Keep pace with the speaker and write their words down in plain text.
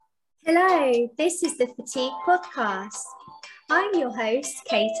Hello, this is the Fatigue Podcast. I'm your host,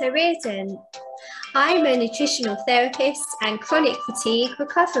 Kate O'Riordan. I'm a nutritional therapist and chronic fatigue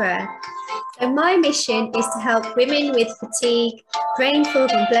recoverer. So my mission is to help women with fatigue, brain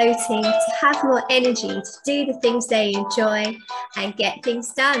fog and bloating to have more energy to do the things they enjoy and get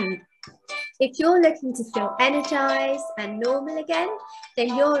things done. If you're looking to feel energized and normal again,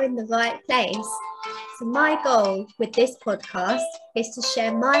 then you're in the right place. So my goal with this podcast is to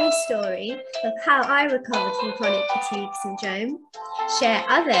share my story of how I recovered from chronic fatigue syndrome, share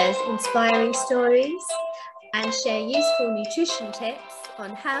others' inspiring stories, and share useful nutrition tips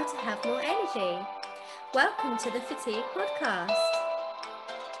on how to have more energy. Welcome to the Fatigue Podcast.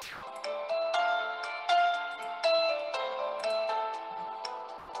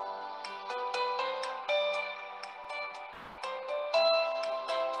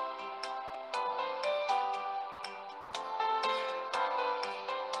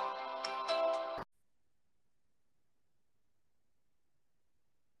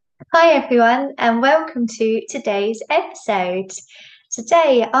 Hi everyone, and welcome to today's episode.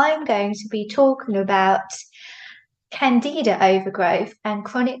 Today I'm going to be talking about Candida overgrowth and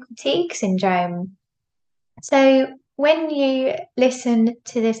chronic fatigue syndrome. So when you listen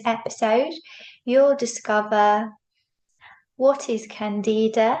to this episode, you'll discover what is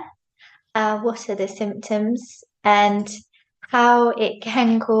Candida, what are the symptoms, and how it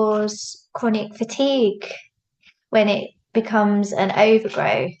can cause chronic fatigue when it becomes an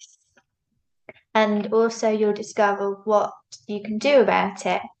overgrowth. And also you'll discover what you can do about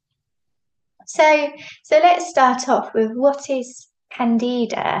it. So let's start off with what is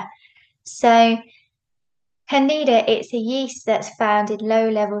Candida. So Candida, it's a yeast that's found in low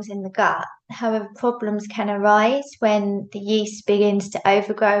levels in the gut. However, problems can arise when the yeast begins to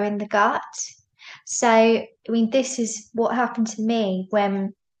overgrow in the gut. So, this is what happened to me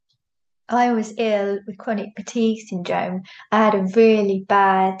when I was ill with chronic fatigue syndrome. I had a really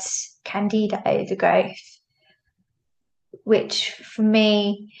bad Candida overgrowth, which for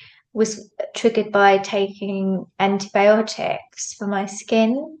me was triggered by taking antibiotics for my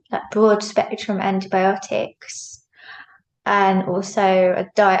skin, like broad spectrum antibiotics, and also a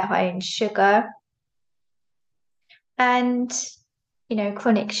diet high in sugar, and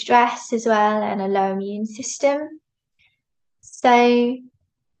chronic stress as well, and a low immune system. So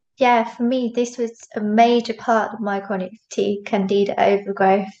yeah, for me, this was a major part of my chronic fatigue, Candida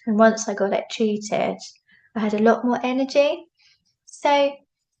overgrowth. And once I got it treated, I had a lot more energy. So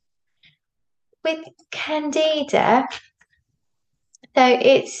with Candida, so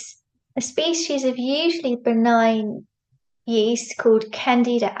it's a species of usually benign yeast called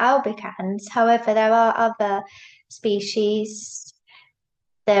Candida albicans. However, there are other species.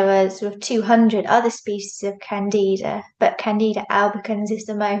 There are sort of 200 other species of Candida, but Candida albicans is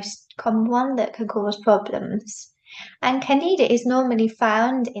the most common one that can cause problems. And Candida is normally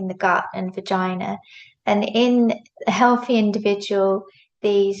found in the gut and vagina. And in a healthy individual,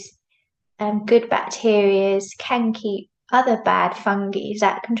 these good bacteria can keep other bad fungi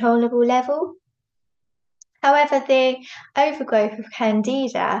at controllable level. However, the overgrowth of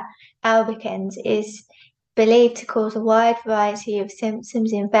Candida albicans is believed to cause a wide variety of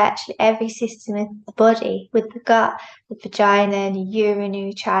symptoms in virtually every system of the body, with the gut, the vagina, and the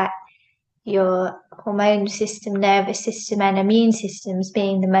urinary tract, your hormonal system, nervous system, and immune systems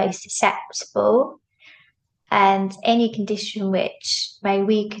being the most susceptible. And any condition which may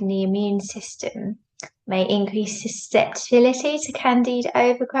weaken the immune system may increase susceptibility to Candida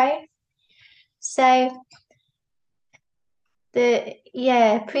overgrowth. So the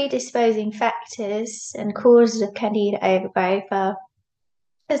predisposing factors and causes of Candida overgrowth are,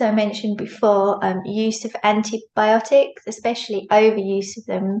 as I mentioned before, use of antibiotics, especially overuse of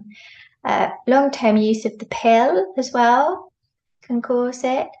them. Long-term use of the pill as well can cause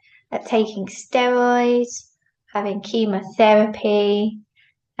it. Taking steroids, having chemotherapy,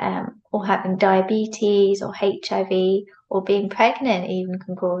 or having diabetes or HIV, or being pregnant even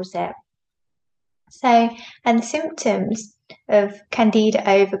can cause it. So, and the symptoms of Candida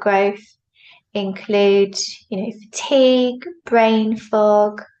overgrowth include, fatigue, brain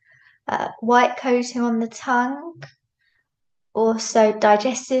fog, white coating on the tongue, also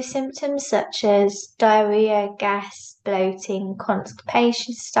digestive symptoms such as diarrhea, gas, bloating,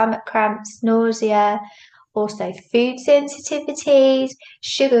 constipation, stomach cramps, nausea, also food sensitivities,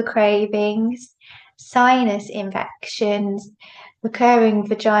 sugar cravings, sinus infections, recurring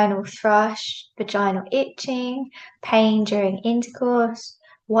vaginal thrush, vaginal itching, pain during intercourse,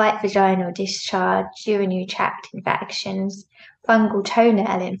 white vaginal discharge, urinary tract infections, fungal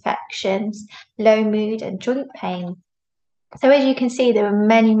toenail infections, low mood and joint pain. So as you can see, there are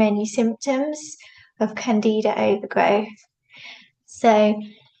many, many symptoms of Candida overgrowth. So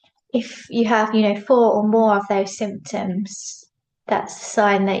if you have, 4 or more of those symptoms, that's a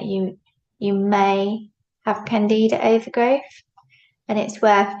sign that you may have Candida overgrowth, and it's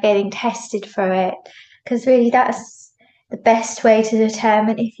worth getting tested for it, because really that's the best way to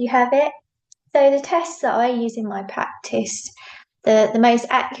determine if you have it. So the tests that I use in my practice, the most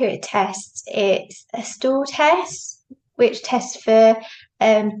accurate test is a stool test, which tests for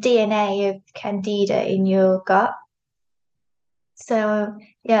DNA of Candida in your gut. So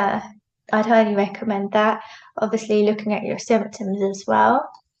yeah, I'd highly recommend that. Obviously, looking at your symptoms as well.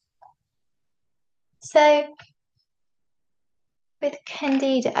 So with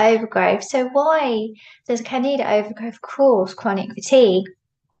Candida overgrowth, so why does Candida overgrowth cause chronic fatigue?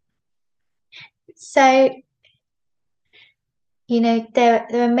 So, there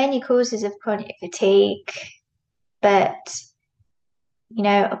are many causes of chronic fatigue, but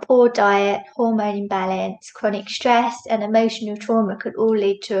a poor diet, hormone imbalance, chronic stress, and emotional trauma could all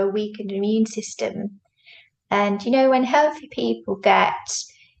lead to a weakened immune system. And when healthy people get,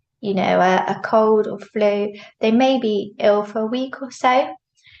 a cold or flu, they may be ill for a week or so,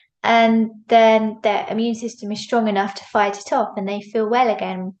 and then their immune system is strong enough to fight it off and they feel well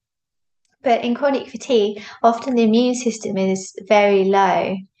again. But in chronic fatigue, often the immune system is very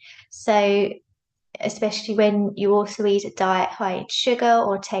low. So especially when you also eat a diet high in sugar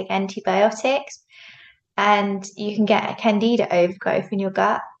or take antibiotics, and you can get a Candida overgrowth in your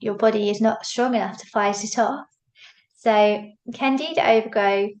gut, your body is not strong enough to fight it off. So Candida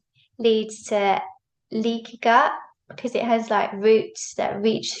overgrowth leads to leaky gut because it has like roots that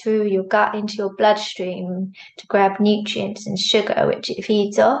reach through your gut into your bloodstream to grab nutrients and sugar, which it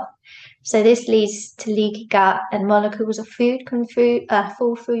feeds off. So this leads to leaky gut, and molecules of food can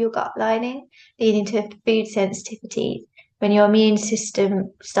fall through your gut lining, leading to food sensitivity when your immune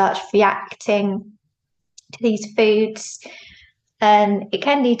system starts reacting to these foods. And it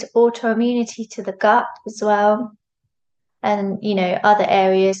can lead to autoimmunity to the gut as well, and other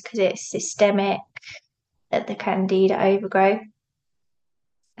areas because it's systemic at the Candida overgrowth.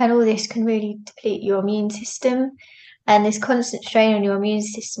 And all this can really deplete your immune system. And this constant strain on your immune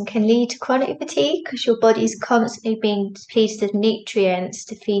system can lead to chronic fatigue because your body is constantly being depleted of nutrients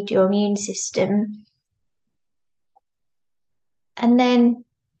to feed your immune system. And then,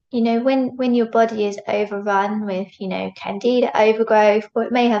 when your body is overrun with, Candida overgrowth, or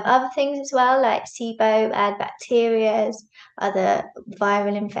it may have other things as well, like SIBO, bad bacteria, other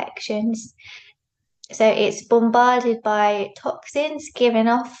viral infections. So it's bombarded by toxins given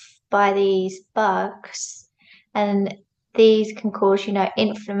off by these bugs, and these can cause,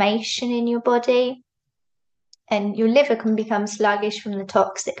 inflammation in your body, and your liver can become sluggish from the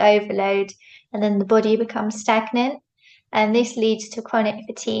toxic overload, and then the body becomes stagnant. And this leads to chronic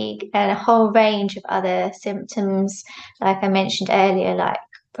fatigue and a whole range of other symptoms, like I mentioned earlier, like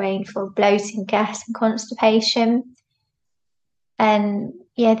brain fog, bloating, gas, and constipation. And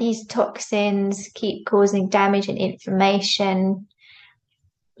yeah, these toxins keep causing damage and inflammation,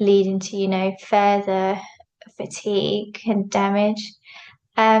 leading to, further fatigue and damage.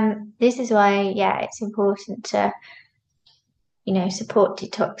 This is why, it's important to, support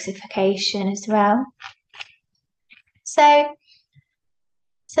detoxification as well. So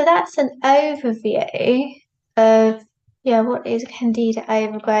that's an overview of, what is Candida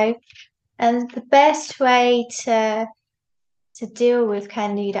overgrowth. And the best way to deal with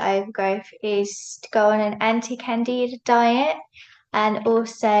Candida overgrowth is to go on an anti-Candida diet, and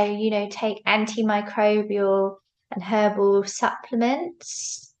also, take antimicrobial and herbal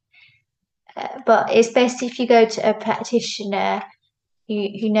supplements. But it's best if you go to a practitioner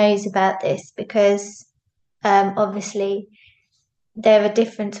who knows about this, because obviously there are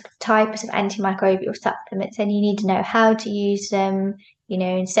different types of antimicrobial supplements and you need to know how to use them.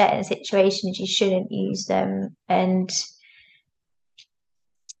 In certain situations you shouldn't use them, and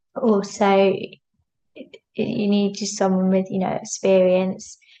also you need just someone with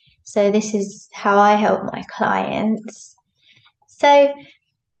experience. So this is how I help my clients. So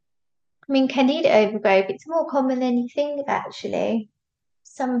Candida overgrowth, it's more common than you think, actually.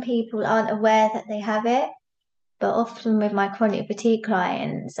 Some people aren't aware that they have it, but often with my chronic fatigue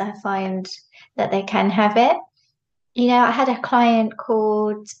clients I find that they can have it. I had a client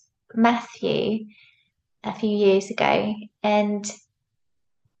called Matthew a few years ago, and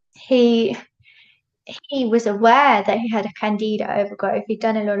he was aware that he had a Candida overgrowth. He'd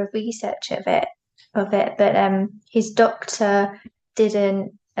done a lot of research of it, but his doctor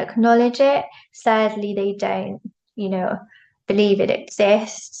didn't acknowledge it. Sadly, they don't, believe it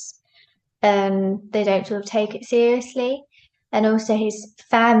exists. They don't sort of take it seriously. And also his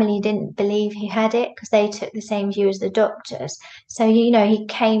family didn't believe he had it because they took the same view as the doctors. So, he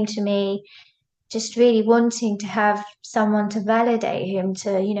came to me just really wanting to have someone to validate him,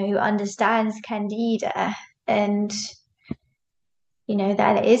 who understands Candida, and,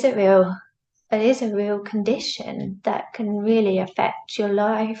 that it is a real condition that can really affect your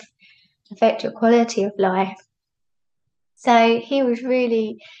life, affect your quality of life. So he was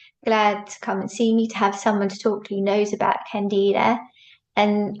really glad to come and see me, to have someone to talk to who knows about Candida.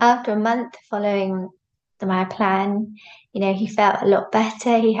 And after a month following my plan, he felt a lot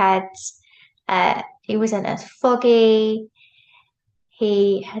better. He wasn't as foggy.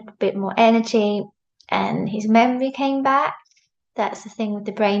 He had a bit more energy, and his memory came back. That's the thing with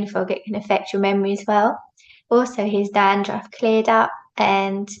the brain fog, it can affect your memory as well. Also, his dandruff cleared up,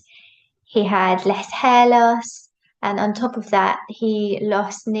 and he had less hair loss. And on top of that, he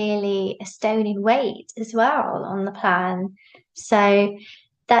lost nearly a stone in weight as well on the plan. So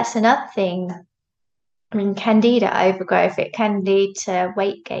that's another thing. I mean, Candida overgrowth, it can lead to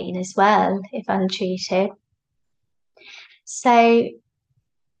weight gain as well if untreated. So,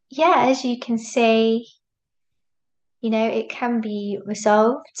 yeah, as you can see, it can be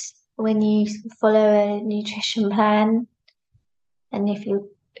resolved when you follow a nutrition plan. And if you're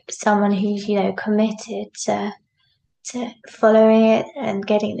someone who's, committed to following it and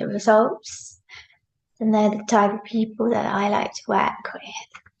getting the results, then they're the type of people that I like to work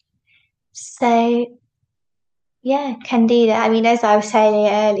with. So, yeah, Candida. I mean, as I was saying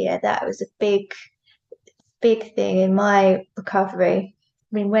earlier, that was a big thing in my recovery.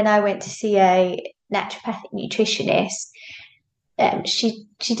 I mean, when I went to see a naturopathic nutritionist, she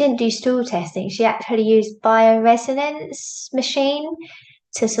didn't do stool testing. She actually used bioresonance machine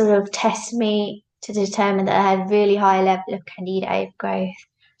to sort of test me to determine that I had really high level of Candida overgrowth.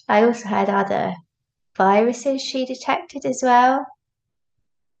 I also had other viruses she detected as well,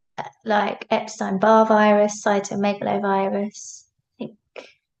 like Epstein-Barr virus, cytomegalovirus. I think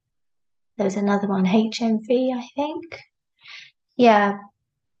there was another one, HMV, I think. Yeah.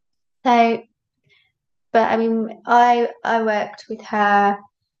 So, but I mean, I worked with her, I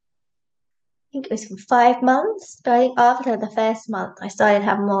think it was for 5 months, but I think after the first month, I started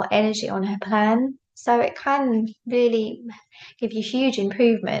having more energy on her plan. So it can really give you huge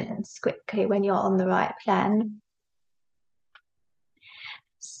improvements quickly when you're on the right plan.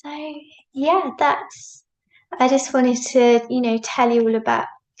 So yeah, I just wanted to, tell you all about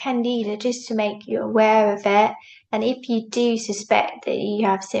Candida just to make you aware of it. And if you do suspect that you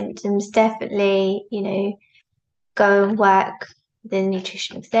have symptoms, definitely, go and work with a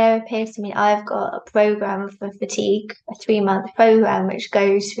nutritional therapist. I mean, I've got a program for fatigue, a 3-month program, which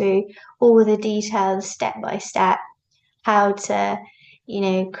goes through all the details step by step, how to,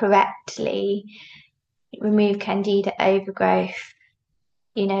 correctly remove Candida overgrowth,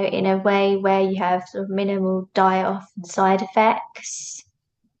 in a way where you have sort of minimal die-off and side effects.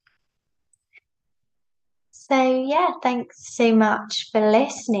 So yeah, thanks so much for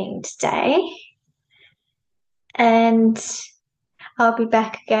listening today. And I'll be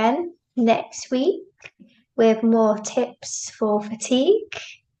back again next week with more tips for fatigue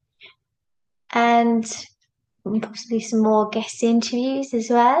and possibly some more guest interviews as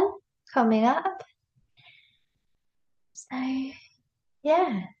well coming up. So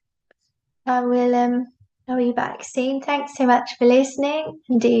yeah, I'll be back soon. Thanks so much for listening,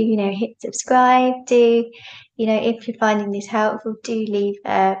 and do, hit subscribe. Do, if you're finding this helpful, do leave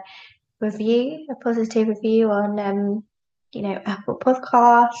a review, a positive review on, Apple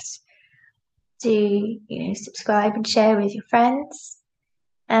Podcasts. Do, subscribe and share with your friends.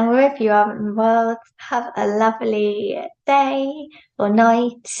 And wherever you are in the world, have a lovely day or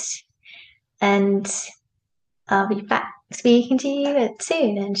night. And I'll be back speaking to you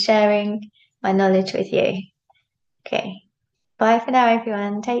soon and sharing my knowledge with you. Okay. Bye for now,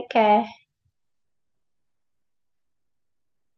 everyone. Take care.